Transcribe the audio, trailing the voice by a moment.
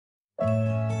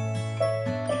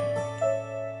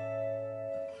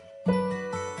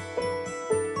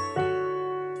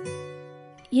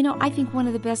You know, I think one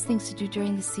of the best things to do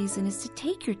during the season is to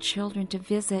take your children to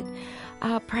visit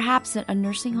perhaps a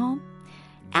nursing home.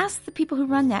 Ask the people who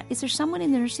run that, is there someone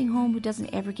in the nursing home who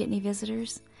doesn't ever get any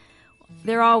visitors?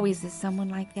 There always is someone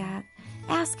like that.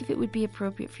 Ask if it would be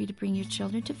appropriate for you to bring your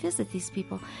children to visit these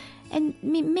people and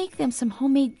make them some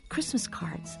homemade Christmas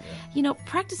cards. You know,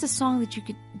 practice a song that you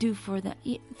could do for them.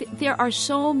 There are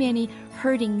so many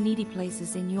hurting, needy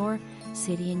places in your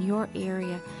city, in your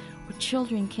area, where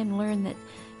children can learn that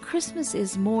Christmas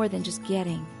is more than just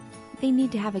getting. They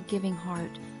need to have a giving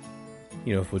heart.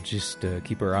 You know, if we'll just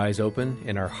keep our eyes open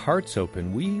and our hearts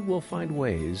open, we will find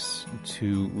ways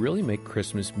to really make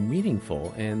Christmas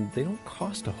meaningful, and they don't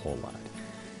cost a whole lot.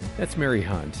 That's Mary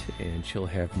Hunt, and she'll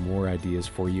have more ideas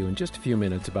for you in just a few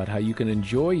minutes about how you can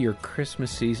enjoy your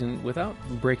Christmas season without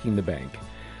breaking the bank.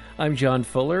 I'm John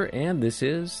Fuller, and this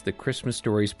is the Christmas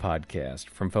Stories Podcast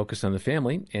from Focus on the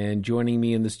Family. And joining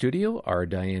me in the studio are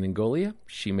Diane Angolia.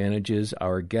 She manages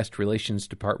our guest relations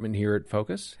department here at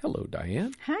Focus. Hello,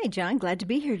 Diane. Hi, John. Glad to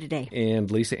be here today.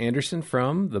 And Lisa Anderson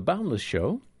from The Boundless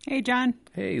Show. Hey, John.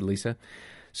 Hey, Lisa.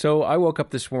 So I woke up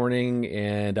this morning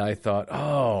and I thought,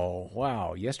 oh,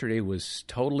 wow, yesterday was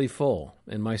totally full,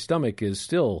 and my stomach is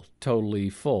still totally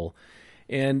full.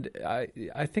 And I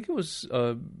think it was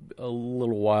a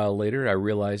little while later I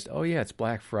realized, oh, yeah, it's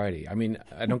Black Friday. I mean,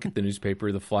 I don't get the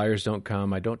newspaper. The flyers don't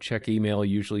come. I don't check email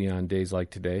usually on days like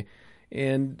today.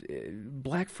 And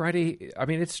Black Friday, I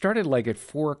mean, it started like at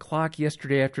 4 o'clock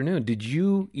yesterday afternoon. Did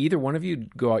either one of you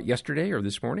go out yesterday or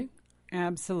this morning?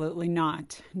 Absolutely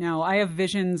not. No, I have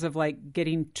visions of like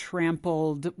getting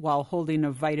trampled while holding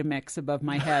a Vitamix above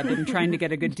my head and trying to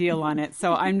get a good deal on it.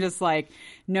 So I'm just like,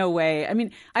 no way. I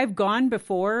mean, I've gone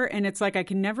before and it's like I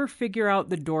can never figure out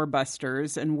the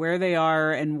doorbusters and where they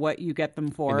are and what you get them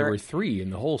for. And there were 3 in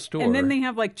the whole store. And then they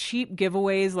have like cheap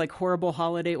giveaways, like horrible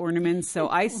holiday ornaments. So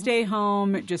I stay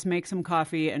home, just make some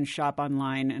coffee and shop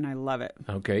online, and I love it.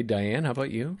 Okay, Diane, how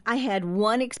about you? I had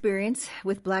one experience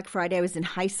with Black Friday. I was in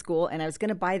high school, and I was going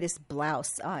to buy this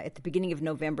blouse at the beginning of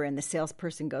November, and the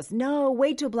salesperson goes, no,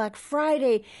 wait till Black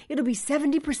Friday. It'll be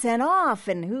 70% off,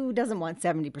 and who doesn't want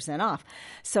 70% off?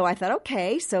 So I thought,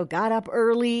 okay, so got up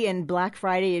early, and Black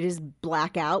Friday, it is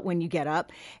blackout when you get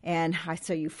up, and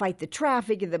so you fight the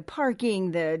traffic, the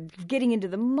parking, the getting into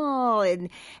the mall, and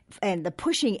the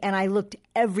pushing, and I looked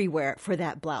everywhere for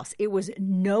that blouse. It was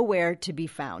nowhere to be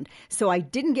found. So I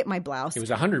didn't get my blouse. It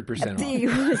was 100% off.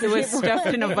 It was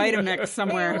stuffed in a Vitamix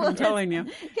somewhere, I'm telling you.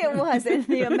 It was. And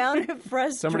the amount of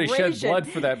frustration. Somebody shed blood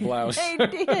for that blouse. I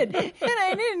did. And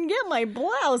I didn't get my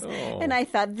blouse. Oh. And I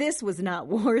thought, this was not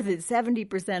worth it,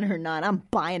 70% or not. I'm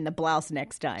buying the blouse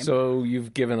next time. So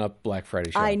you've given up Black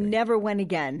Friday shopping? I never went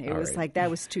again. It was like, that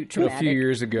was too traumatic. A few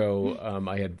years ago,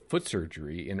 I had foot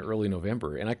surgery in early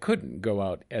November, and I couldn't go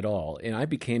out at all. And I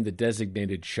became the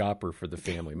designated shopper for the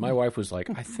family. My wife was like,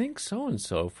 I think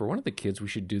so-and-so, for one of the kids, we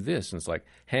should do this. And it's like,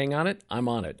 hang on it, I'm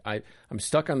on it. I'm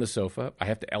stuck on the sofa. I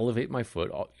have to elevate my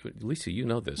foot. Lisa, you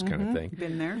know this kind of thing.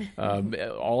 Been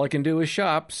there. All I can do is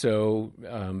shop. So,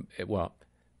 well,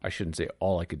 I shouldn't say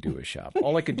all I could do is shop.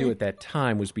 All I could do at that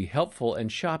time was be helpful,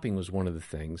 and shopping was one of the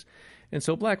things. And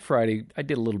so Black Friday, I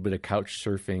did a little bit of couch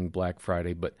surfing Black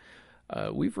Friday, but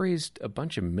we've raised a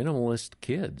bunch of minimalist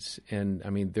kids. And, I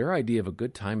mean, their idea of a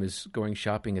good time is going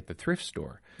shopping at the thrift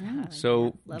store. Yeah,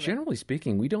 so, generally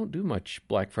speaking, we don't do much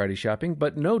Black Friday shopping,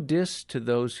 but no diss to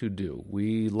those who do.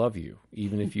 We love you,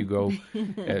 even if you go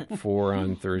at 4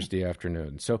 on Thursday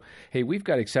afternoon. So, hey, we've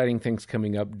got exciting things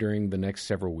coming up during the next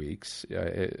several weeks,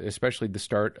 especially the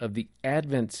start of the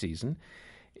Advent season.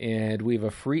 And we have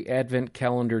a free Advent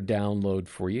calendar download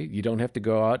for you. You don't have to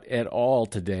go out at all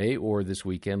today or this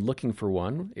weekend looking for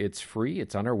one. It's free.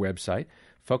 It's on our website,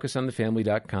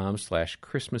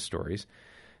 focusonthefamily.com/Christmas stories.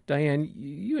 Diane,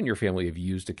 you and your family have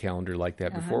used a calendar like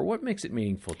that before. What makes it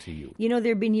meaningful to you? You know,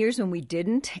 there have been years when we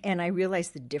didn't, and I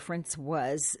realized the difference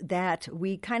was that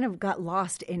we kind of got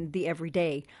lost in the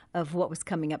everyday of what was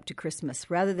coming up to Christmas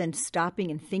rather than stopping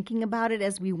and thinking about it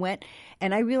as we went.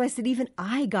 And I realized that even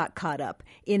I got caught up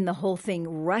in the whole thing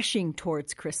rushing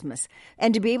towards Christmas.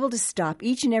 And to be able to stop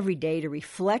each and every day to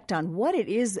reflect on what it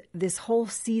is this whole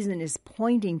season is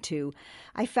pointing to,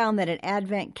 I found that an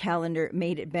Advent calendar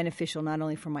made it beneficial not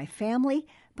only for my family,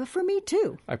 but for me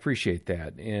too. I appreciate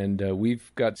that. And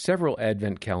we've got several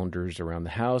Advent calendars around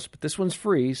the house, but this one's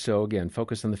free. So again,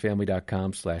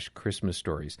 focusonthefamily.com/Christmas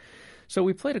stories. So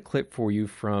we played a clip for you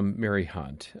from Mary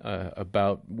Hunt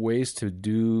about ways to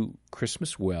do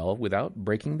Christmas well without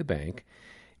breaking the bank.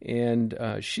 And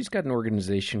she's got an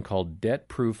organization called Debt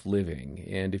Proof Living.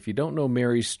 And if you don't know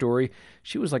Mary's story,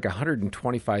 she was like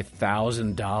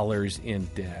 $125,000 in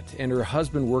debt. And her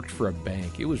husband worked for a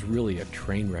bank. It was really a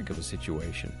train wreck of a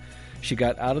situation. She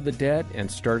got out of the debt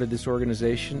and started this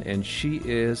organization, and she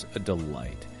is a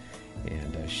delight.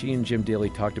 And she and Jim Daly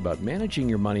talked about managing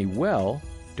your money well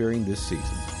during this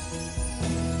season.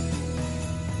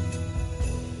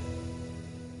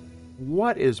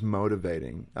 What is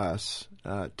motivating us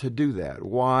to do that?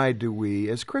 Why do we,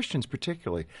 as Christians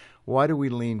particularly, why do we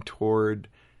lean toward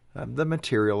the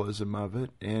materialism of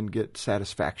it and get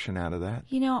satisfaction out of that?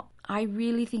 You know, I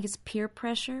really think it's peer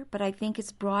pressure, but I think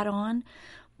it's brought on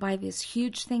by this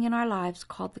huge thing in our lives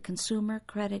called the consumer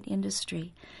credit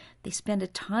industry. They spend a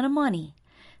ton of money.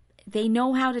 They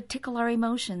know how to tickle our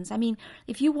emotions. I mean,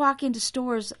 if you walk into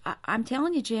stores, I'm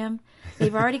telling you, Jim,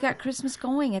 they've already got Christmas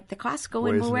going at the Costco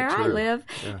and where I live,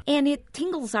 and it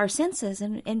tingles our senses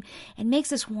and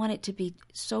makes us want it to be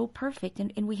so perfect.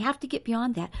 And we have to get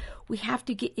beyond that. We have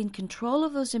to get in control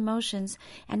of those emotions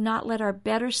and not let our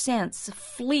better sense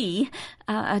flee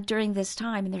during this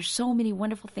time. And there's so many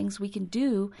wonderful things we can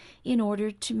do in order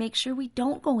to make sure we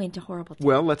don't go into horrible debt.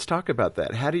 Well, let's talk about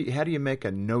that. How do you make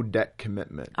a no debt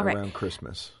commitment around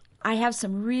Christmas? I have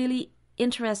some really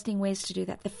interesting ways to do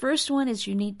that. The first one is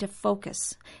you need to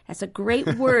focus. That's a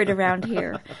great word around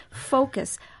here.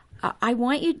 Focus. I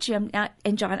want you, Jim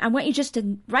and John, I want you just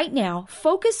to, right now,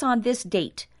 focus on this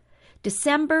date,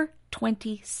 December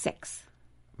 26th.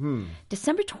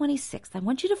 December 26th. I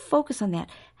want you to focus on that.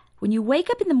 When you wake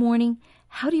up in the morning,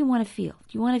 how do you want to feel?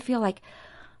 Do you want to feel like,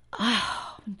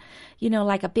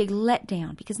 like a big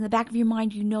letdown? Because in the back of your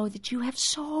mind, you know that you have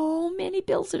so many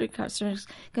bills that are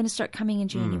going to start coming in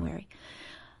January.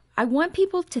 I want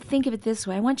people to think of it this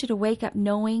way. I want you to wake up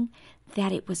knowing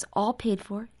that it was all paid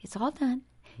for. It's all done.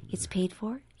 It's paid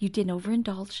for. You didn't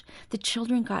overindulge. The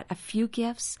children got a few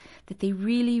gifts that they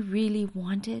really, really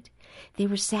wanted. They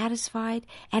were satisfied,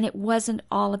 and it wasn't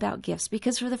all about gifts.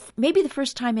 Because for maybe the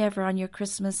first time ever on your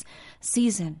Christmas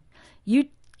season, you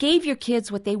gave your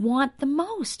kids what they want the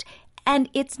most. And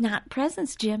it's not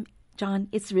presents, John.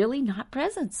 It's really not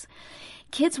presents.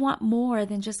 Kids want more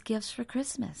than just gifts for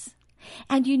Christmas.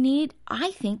 And you need, I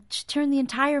think, to turn the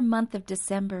entire month of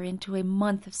December into a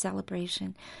month of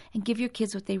celebration and give your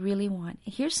kids what they really want.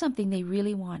 Here's something they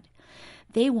really want.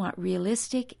 They want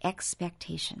realistic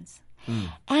expectations.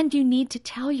 And you need to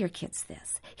tell your kids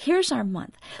this. Here's our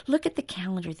month. Look at the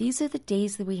calendar. These are the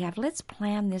days that we have. Let's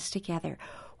plan this together.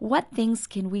 What things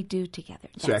can we do together?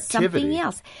 That's something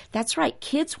else. That's right.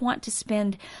 Kids want to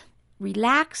spend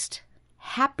relaxed,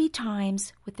 happy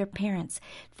times with their parents.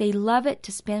 They love it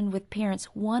to spend with parents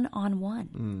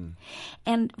one-on-one.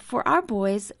 And for our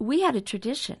boys, we had a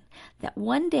tradition that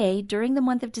one day during the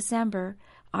month of December,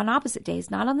 on opposite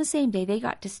days, not on the same day, they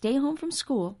got to stay home from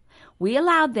school. We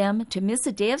allowed them to miss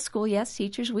a day of school. Yes,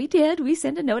 teachers, we did. We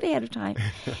sent a note ahead of time.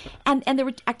 And there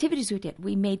were activities we did.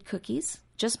 We made cookies.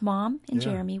 Just Mom and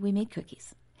Jeremy, we made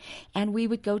cookies. And we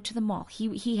would go to the mall.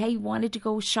 He wanted to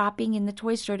go shopping in the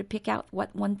toy store to pick out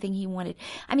what one thing he wanted.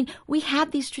 I mean, we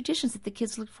had these traditions that the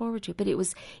kids looked forward to, but it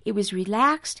was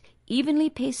relaxed, evenly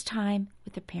paced time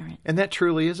with their parent. And that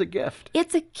truly is a gift.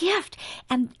 It's a gift.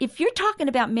 And if you're talking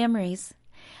about memories,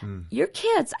 your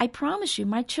kids, I promise you,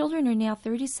 my children are now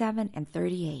 37 and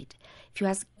 38. If you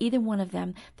ask either one of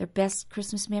them, their best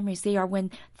Christmas memories, they are when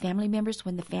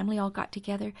the family all got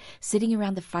together, sitting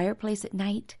around the fireplace at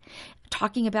night,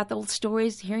 talking about the old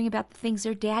stories, hearing about the things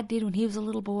their dad did when he was a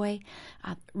little boy,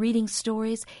 reading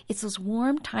stories. It's those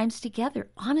warm times together,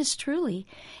 honest, truly.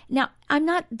 Now, I'm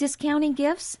not discounting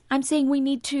gifts. I'm saying we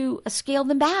need to scale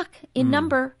them back in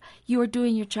number. You are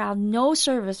doing your child no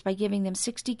service by giving them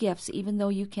 60 gifts, even though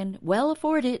you can well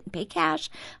afford it and pay cash.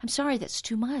 I'm sorry, that's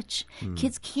too much.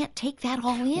 Kids can't take that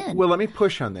all in. Well, let me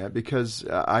push on that because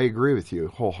I agree with you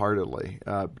wholeheartedly.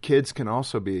 Kids can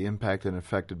also be impacted and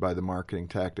affected by the marketing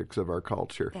tactics of our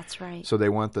culture. That's right. So they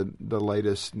want the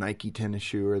latest Nike tennis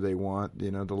shoe, or they want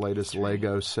the latest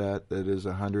Lego set that is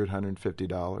 $100,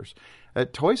 $150.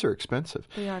 Toys are expensive.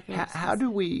 They are very expensive. How do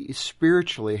we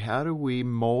spiritually? How do we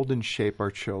mold and shape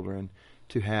our children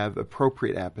to have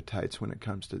appropriate appetites when it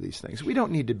comes to these things? We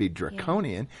don't need to be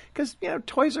draconian because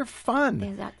toys are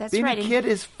fun. That's Being right. a kid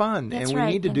is fun, and we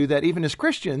need to do that even as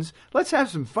Christians. Let's have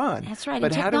some fun. That's right.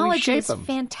 But and how do we shape them? Technology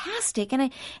is fantastic, and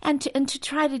to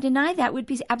try to deny that would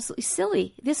be absolutely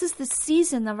silly. This is the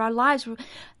season of our lives,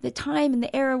 the time and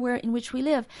the era in which we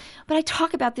live. But I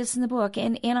talk about this in the book,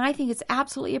 and I think it's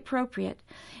absolutely appropriate.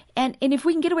 And if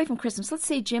we can get away from Christmas, let's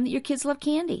say, Jim, that your kids love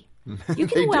candy. You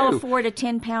can well afford a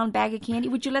 10-pound bag of candy.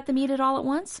 Would you let them eat it all at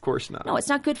once? Of course not. No, it's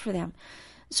not good for them.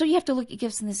 So you have to look at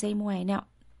gifts in the same way. Now,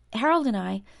 Harold and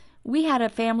I, we had a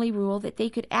family rule that they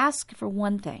could ask for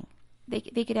one thing.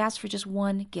 They could ask for just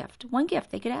one gift. One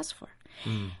gift they could ask for.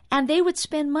 And they would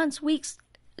spend months, weeks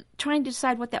trying to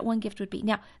decide what that one gift would be.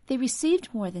 Now, they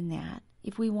received more than that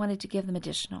if we wanted to give them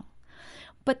additional.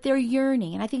 But they're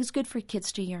yearning, and I think it's good for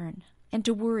kids to yearn and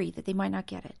to worry that they might not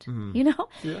get it. You know?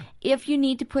 Yeah. If you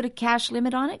need to put a cash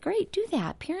limit on it, great, do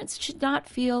that. Parents should not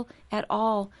feel at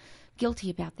all guilty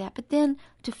about that. But then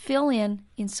to fill in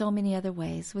so many other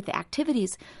ways with the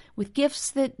activities, with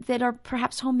gifts that are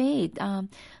perhaps homemade,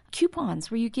 coupons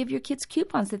where you give your kids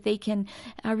coupons that they can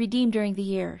redeem during the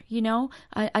year. You know,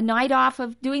 a night off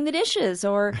of doing the dishes,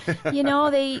 or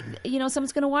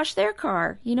someone's going to wash their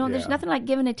car. You know, there's nothing like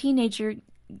giving a teenager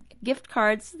gift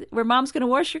cards where mom's going to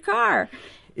wash your car.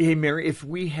 Hey, Mary, if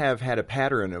we have had a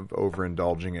pattern of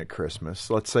overindulging at Christmas,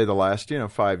 let's say the last,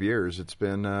 5 years, it's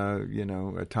been,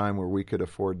 a time where we could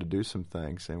afford to do some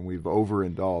things and we've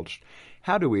overindulged.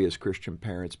 How do we as Christian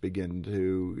parents begin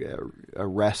to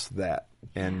arrest that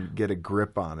and get a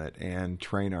grip on it and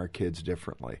train our kids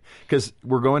differently? Because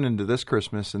we're going into this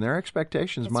Christmas and their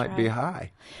expectations might be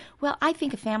high. Well, I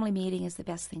think a family meeting is the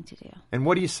best thing to do. And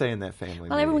what do you say in that family meeting?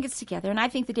 Well, everyone gets together, and I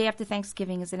think the day after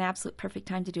Thanksgiving is an absolute perfect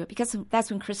time to do it because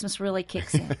that's when Christmas really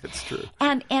kicks in. It's true.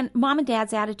 And mom and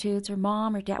dad's attitudes, or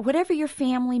mom or dad, whatever your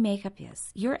family makeup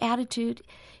is, your attitude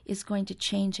is going to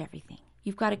change everything.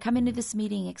 You've got to come into this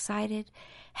meeting excited,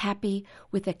 happy,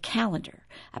 with a calendar,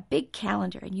 a big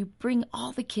calendar, and you bring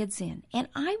all the kids in. And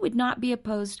I would not be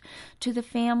opposed to the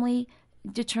family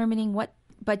determining what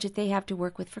budget they have to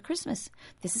work with for Christmas.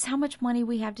 This is how much money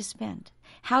we have to spend.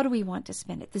 How do we want to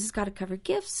spend it? This has got to cover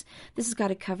gifts. This has got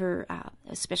to cover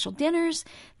special dinners.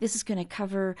 This is going to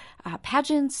cover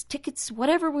pageants, tickets,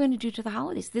 whatever we're going to do to the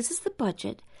holidays. This is the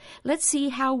budget. Let's see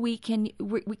how we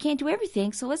can't do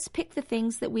everything, so let's pick the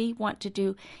things that we want to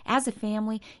do as a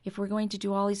family. If we're going to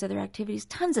do all these other activities,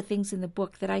 tons of things in the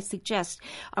book that I suggest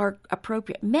are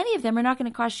appropriate. Many of them are not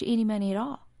going to cost you any money at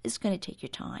all. It's going to take your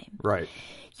time. Right.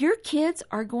 Your kids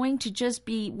are going to just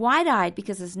be wide-eyed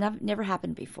because it's never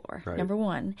happened before, number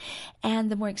one. And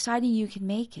the more exciting you can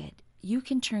make it, you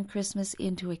can turn Christmas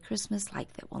into a Christmas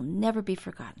like that will never be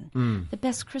forgotten. The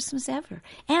best Christmas ever.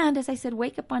 And, as I said,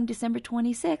 wake up on December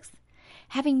 26th,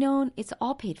 having known it's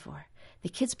all paid for. The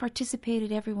kids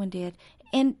participated, everyone did.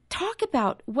 And talk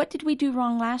about, what did we do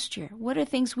wrong last year? What are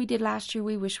things we did last year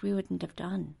we wish we wouldn't have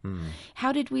done?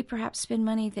 How did we perhaps spend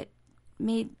money that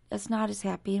made us not as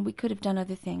happy, and we could have done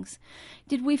other things?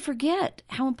 Did we forget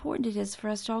how important it is for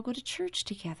us to all go to church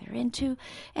together and to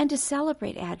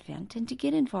celebrate Advent and to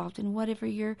get involved in whatever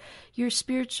your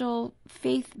spiritual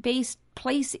faith-based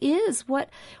place is? What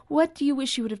do you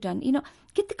wish you would have done?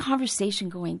 Get the conversation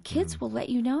going. Kids will let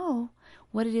you know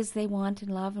what it is they want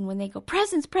and love, and when they go,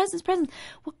 presents,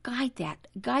 well, guide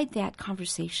that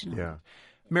conversation. Yeah.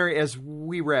 Mary, as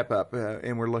we wrap up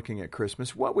and we're looking at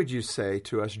Christmas, what would you say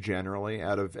to us generally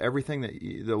out of everything that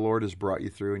the Lord has brought you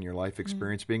through in your life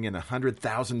experience, being in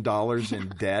 $100,000 in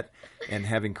debt and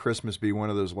having Christmas be one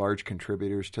of those large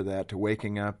contributors to that, to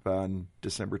waking up on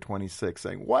December 26th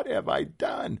saying, what have I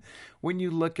done? When you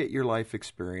look at your life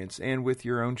experience and with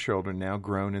your own children now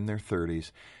grown in their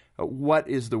 30s, what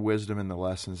is the wisdom and the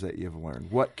lessons that you've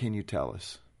learned? What can you tell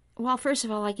us? Well, first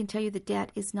of all, I can tell you the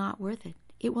debt is not worth it.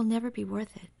 It will never be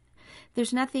worth it.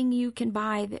 There's nothing you can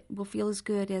buy that will feel as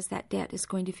good as that debt is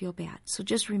going to feel bad. So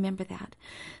just remember that.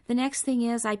 The next thing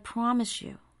is, I promise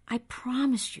you,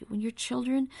 when your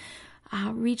children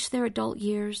reach their adult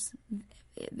years,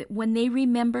 when they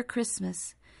remember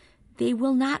Christmas, they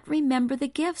will not remember the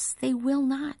gifts. They will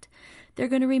not. They're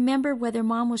going to remember whether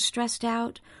mom was stressed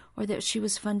out or that she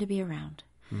was fun to be around.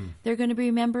 They're going to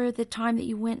remember the time that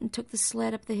you went and took the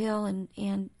sled up the hill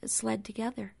and sled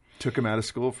together. Took him out of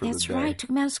school for the day. That's right.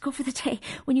 Took him out of school for the day.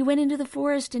 When you went into the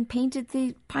forest and painted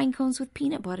the pine cones with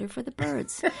peanut butter for the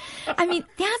birds. I mean,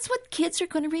 that's what kids are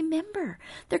going to remember.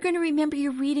 They're going to remember you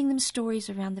reading them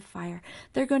stories around the fire.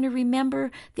 They're going to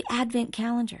remember the Advent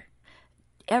calendar.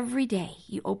 Every day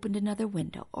you opened another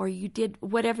window, or you did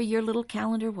whatever your little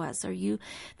calendar was, or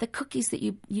the cookies that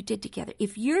you did together.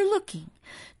 If you're looking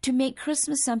to make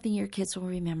Christmas something your kids will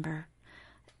remember,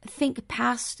 think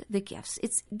past the gifts.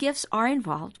 Gifts are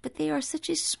involved, but they are such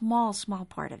a small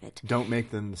part of it. Don't make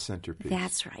them the centerpiece.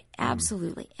 That's right.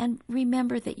 Absolutely. And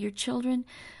remember that your children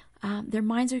Their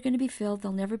minds are going to be filled.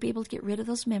 They'll never be able to get rid of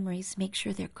those memories. Make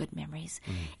sure they're good memories.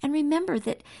 And remember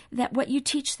that what you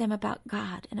teach them about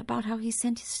God and about how he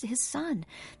sent his son,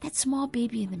 that small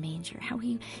baby in the manger, how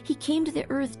he came to the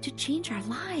earth to change our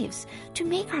lives, to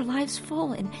make our lives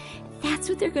full. And that's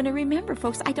what they're going to remember,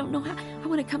 folks. I don't know how. I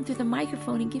want to come through the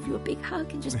microphone and give you a big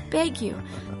hug and just beg you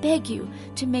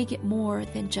to make it more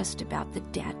than just about the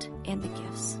debt and the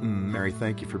gifts. Mary,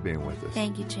 thank you for being with us.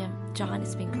 Thank you, Jim. John,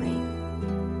 it's been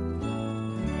great.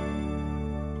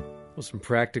 Well, some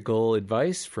practical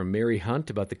advice from Mary Hunt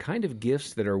about the kind of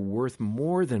gifts that are worth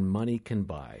more than money can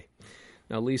buy.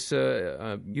 Now,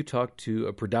 Lisa, you talked to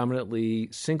a predominantly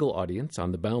single audience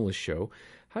on The Boundless Show.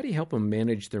 How do you help them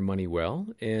manage their money well?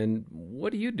 And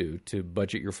what do you do to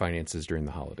budget your finances during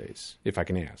the holidays, if I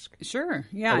can ask? Sure.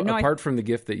 Yeah. Apart from the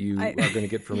gift that you are going to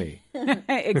get for me.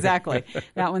 Exactly.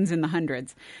 That one's in the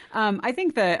hundreds. I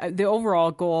think the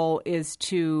overall goal is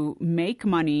to make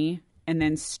money and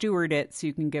then steward it so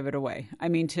you can give it away. I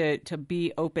mean, to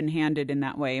be open-handed in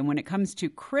that way. And when it comes to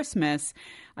Christmas,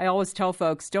 I always tell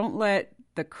folks, don't let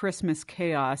the Christmas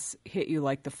chaos hit you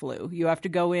like the flu. You have to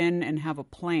go in and have a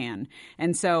plan.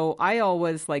 And so I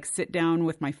always sit down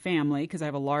with my family, because I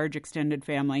have a large extended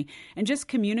family, and just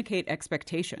communicate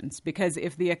expectations. Because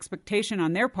if the expectation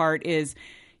on their part is,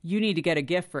 you need to get a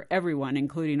gift for everyone,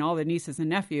 including all the nieces and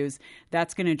nephews,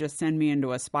 that's going to just send me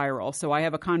into a spiral. So I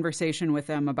have a conversation with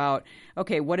them about,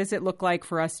 okay, what does it look like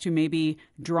for us to maybe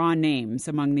draw names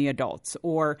among the adults?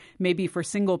 Or maybe for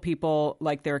single people,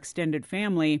 like their extended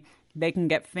family, they can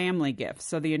get family gifts.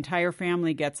 So the entire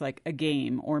family gets a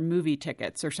game or movie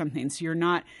tickets or something. So you're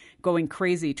not going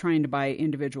crazy trying to buy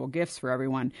individual gifts for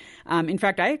everyone. In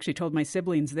fact, I actually told my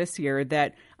siblings this year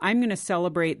that I'm going to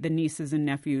celebrate the nieces and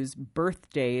nephews'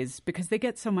 birthdays because they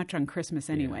get so much on Christmas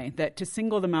anyway, that to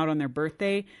single them out on their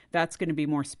birthday, that's going to be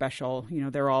more special. You know,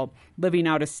 they're all living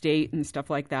out of state and stuff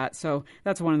like that. So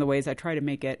that's one of the ways I try to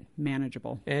make it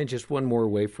manageable. And just one more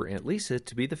way for Aunt Lisa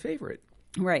to be the favorite.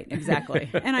 Right, exactly.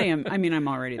 And I'm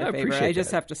already the favorite. I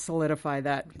just have to solidify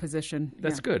that position.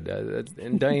 That's good.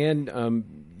 And Diane,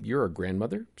 you're a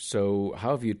grandmother, so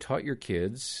how have you taught your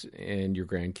kids and your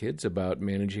grandkids about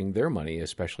managing their money,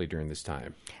 especially during this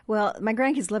time? Well, my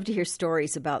grandkids love to hear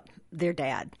stories about their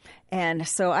dad. And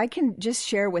so I can just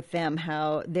share with them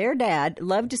how their dad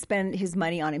loved to spend his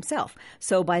money on himself.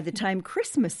 So by the time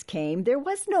Christmas came, there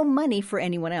was no money for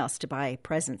anyone else to buy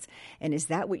presents. And is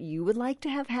that what you would like to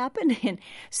have happen? And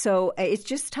so it's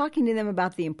just talking to them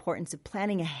about the importance of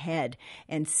planning ahead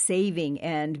and saving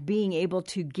and being able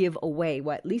to give away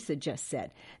what Lisa just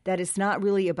said. That it's not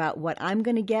really about what I'm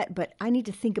going to get, but I need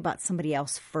to think about somebody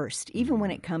else first, even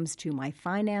when it comes to my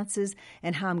finances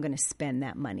and how I'm going to spend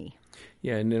that money.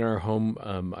 Yeah, and in our home,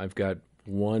 I've got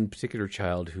one particular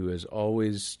child who has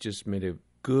always just made a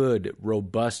good,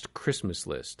 robust Christmas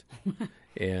list.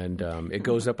 And it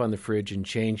goes up on the fridge and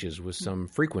changes with some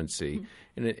frequency.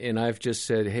 And I've just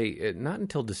said, hey, not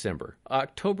until December.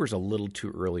 October's a little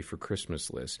too early for Christmas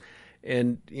lists.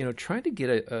 And, trying to get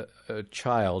a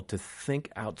child to think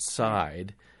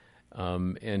outside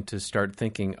and to start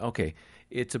thinking, okay,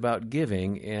 it's about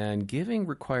giving, and giving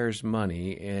requires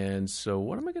money, and so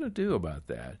what am I going to do about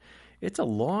that? It's a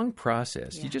long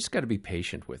process. Yeah. You just got to be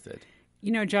patient with it.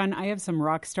 You know, John, I have some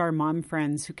rock star mom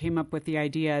friends who came up with the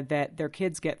idea that their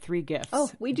kids get 3 gifts.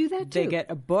 Oh, we do that too. They get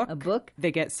a book,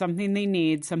 they get something they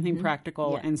need, something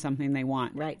practical, and something they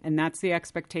want. Right. And that's the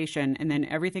expectation. And then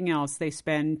everything else they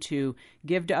spend to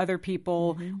give to other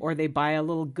people, or they buy a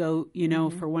little goat,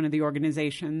 for one of the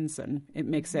organizations. And it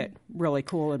makes it really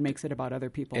cool and makes it about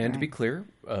other people. And to be clear,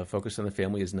 Focus on the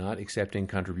Family is not accepting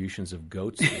contributions of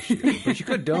goats this year. But you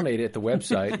could donate at the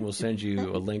website, and we'll send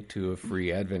you a link to a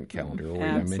free Advent calendar.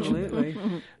 Absolutely.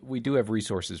 We do have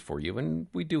resources for you, and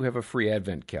we do have a free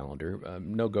Advent calendar.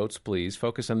 No goats, please.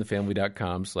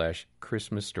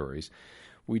 FocusOnTheFamily.com/Christmas stories.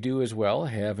 We do as well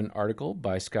have an article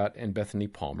by Scott and Bethany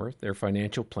Palmer. They're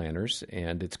financial planners,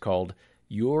 and it's called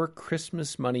Your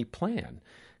Christmas Money Plan.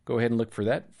 Go ahead and look for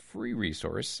that free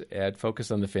resource at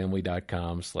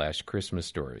FocusOnTheFamily.com/Christmas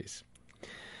stories.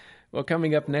 Well,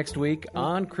 coming up next week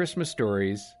on Christmas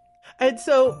Stories. And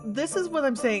so this is what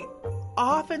I'm saying.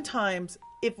 Oftentimes,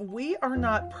 if we are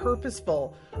not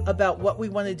purposeful about what we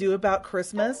want to do about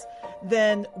Christmas,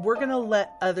 then we're going to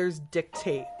let others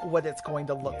dictate what it's going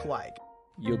to look like.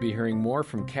 You'll be hearing more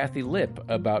from Kathy Lipp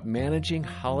about managing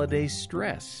holiday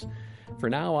stress. For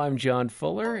now, I'm John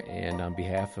Fuller, and on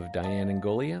behalf of Diane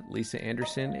Angolia, Lisa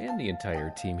Anderson, and the entire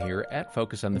team here at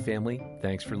Focus on the Family,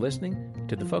 thanks for listening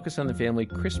to the Focus on the Family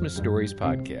Christmas Stories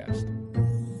podcast.